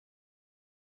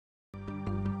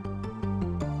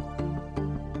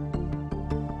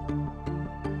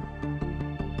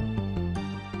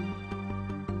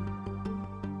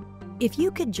If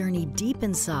you could journey deep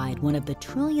inside one of the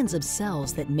trillions of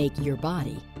cells that make your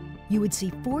body, you would see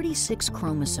 46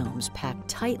 chromosomes packed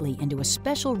tightly into a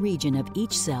special region of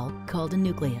each cell called a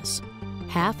nucleus.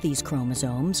 Half these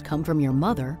chromosomes come from your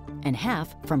mother and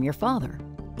half from your father.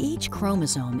 Each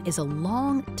chromosome is a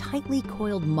long, tightly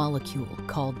coiled molecule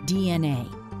called DNA.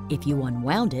 If you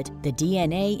unwound it, the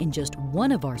DNA in just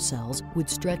one of our cells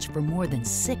would stretch for more than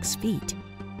 6 feet.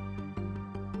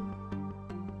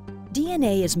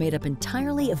 DNA is made up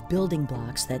entirely of building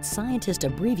blocks that scientists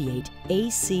abbreviate A,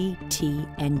 C, T,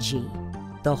 and G.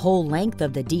 The whole length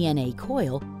of the DNA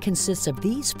coil consists of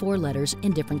these 4 letters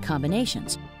in different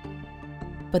combinations.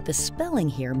 But the spelling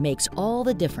here makes all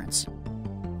the difference.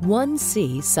 One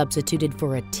C substituted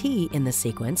for a T in the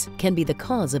sequence can be the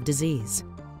cause of disease.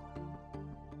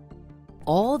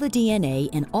 All the DNA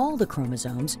in all the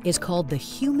chromosomes is called the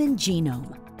human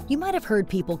genome. You might have heard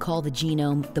people call the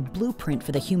genome the blueprint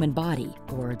for the human body,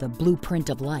 or the blueprint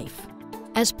of life.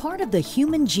 As part of the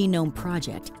Human Genome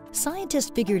Project,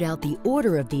 scientists figured out the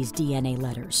order of these DNA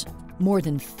letters, more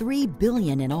than 3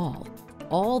 billion in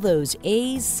all those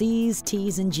A's, C's,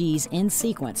 T's, and G's in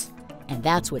sequence. And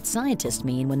that's what scientists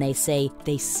mean when they say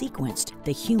they sequenced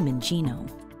the human genome.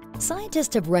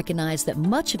 Scientists have recognized that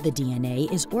much of the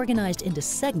DNA is organized into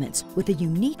segments with a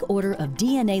unique order of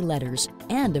DNA letters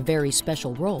and a very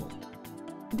special role.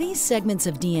 These segments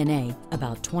of DNA,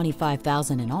 about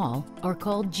 25,000 in all, are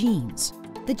called genes.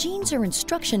 The genes are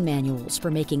instruction manuals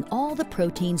for making all the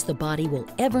proteins the body will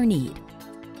ever need.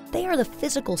 They are the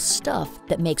physical stuff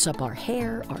that makes up our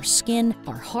hair, our skin,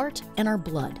 our heart, and our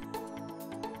blood.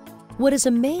 What has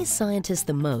amazed scientists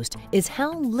the most is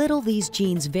how little these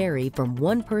genes vary from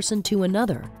one person to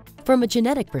another. From a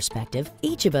genetic perspective,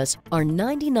 each of us are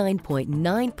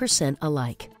 99.9%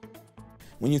 alike.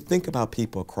 When you think about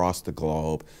people across the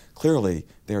globe, clearly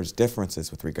there's differences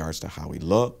with regards to how we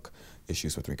look,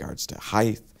 issues with regards to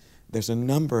height. There's a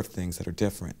number of things that are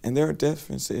different, and there are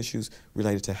different issues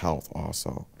related to health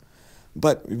also.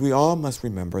 But we all must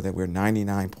remember that we're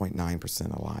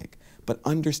 99.9% alike. But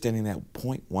understanding that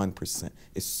 0.1%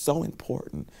 is so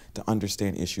important to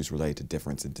understand issues related to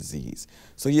difference in disease.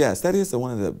 So yes, that is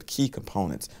one of the key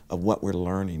components of what we're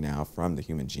learning now from the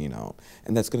human genome.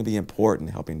 And that's going to be important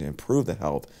in helping to improve the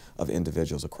health of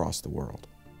individuals across the world.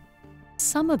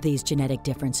 Some of these genetic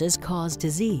differences cause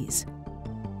disease.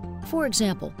 For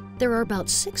example, there are about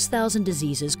 6,000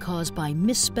 diseases caused by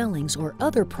misspellings or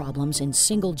other problems in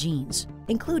single genes,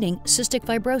 including cystic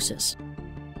fibrosis,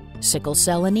 sickle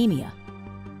cell anemia,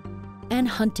 and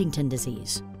Huntington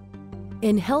disease.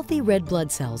 In healthy red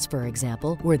blood cells, for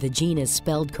example, where the gene is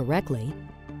spelled correctly,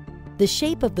 the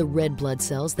shape of the red blood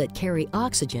cells that carry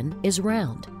oxygen is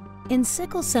round. In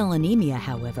sickle cell anemia,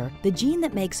 however, the gene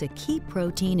that makes a key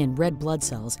protein in red blood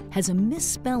cells has a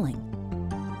misspelling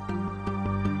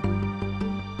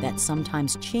that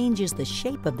sometimes changes the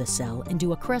shape of the cell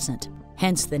into a crescent,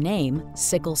 hence the name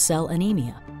sickle cell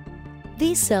anemia.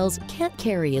 These cells can't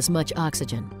carry as much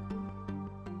oxygen.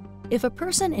 If a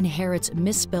person inherits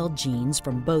misspelled genes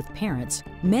from both parents,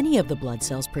 many of the blood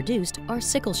cells produced are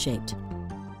sickle-shaped.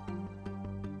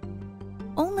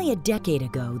 Only a decade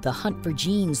ago, the hunt for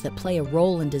genes that play a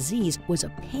role in disease was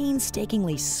a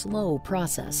painstakingly slow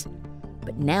process.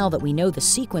 But now that we know the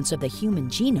sequence of the human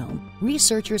genome,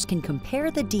 researchers can compare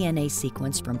the DNA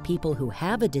sequence from people who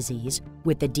have a disease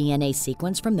with the DNA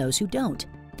sequence from those who don't.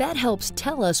 That helps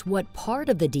tell us what part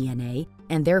of the DNA,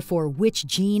 and therefore which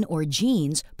gene or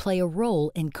genes, play a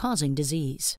role in causing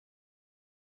disease.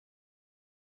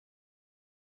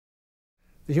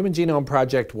 The Human Genome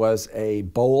Project was a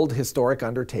bold, historic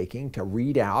undertaking to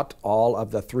read out all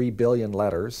of the 3 billion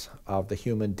letters of the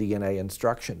Human DNA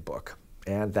Instruction Book.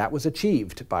 And that was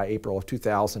achieved by April of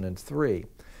 2003.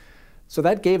 So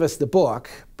that gave us the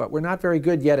book, but we're not very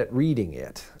good yet at reading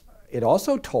it. It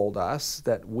also told us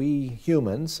that we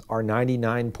humans are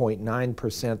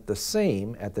 99.9% the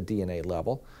same at the DNA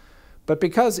level, but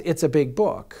because it's a big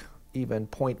book, even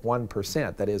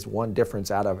 0.1%, that is one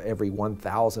difference out of every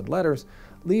 1,000 letters,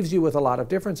 leaves you with a lot of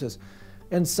differences.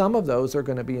 And some of those are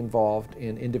going to be involved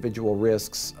in individual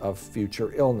risks of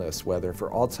future illness, whether for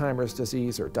Alzheimer's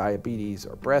disease or diabetes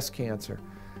or breast cancer.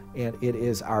 And it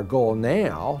is our goal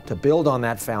now to build on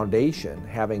that foundation,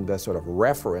 having the sort of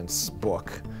reference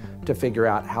book to figure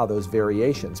out how those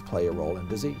variations play a role in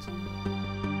disease.